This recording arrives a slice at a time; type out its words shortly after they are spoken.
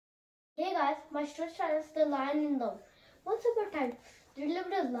Hey guys, my story is The Lion in Love. Once upon a time, there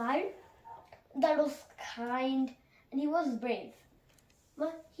lived a lion that was kind and he was brave.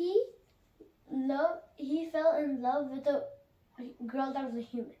 But he fell in love with a girl that was a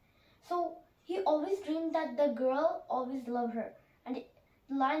human. So he always dreamed that the girl always loved her, and the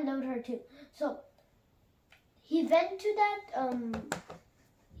lion loved her too. So he went to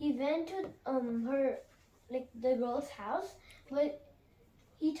her, like, the girl's house, but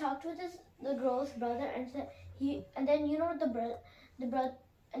he talked with the girl's brother and said and then the brother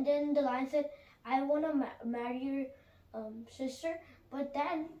and then the lion said, I want to marry your sister. But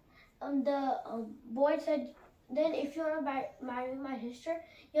then the boy said, then if you want to marry my sister,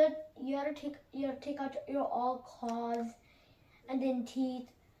 you have to take out your all claws and then teeth,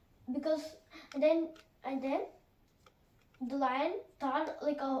 because and then the lion thought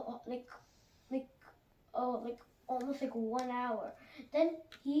like almost like 1 hour. Then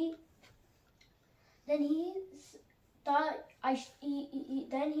he then he thought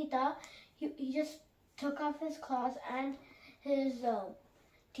he thought he just took off his claws and his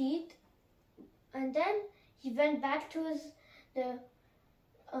teeth, and then he went back to the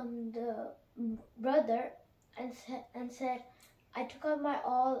brother and said, I took out my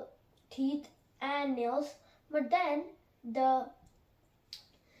all teeth and nails. But then the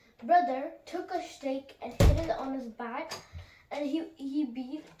brother took a stake and hit it on his back, and he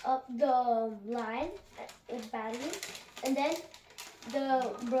beat up the lion badly. And then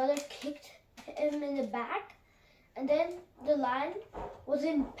the brother kicked him in the back, and then the lion was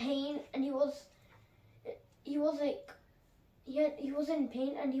in pain, and he was in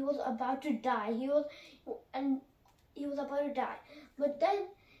pain, and he was about to die. He was about to die. But then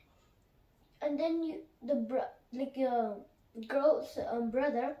girl's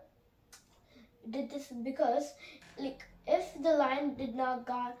brother did this because, like, if the lion did not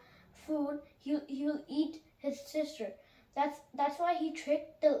got food, he'll eat his sister. That's why he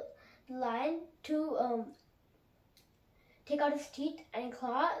tricked the lion to take out his teeth and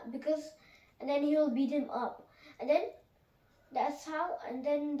claw, and then he'll beat him up. And then and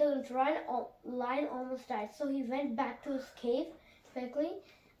then the lion almost died. So he went back to his cave quickly,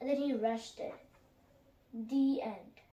 and then he rested. The end.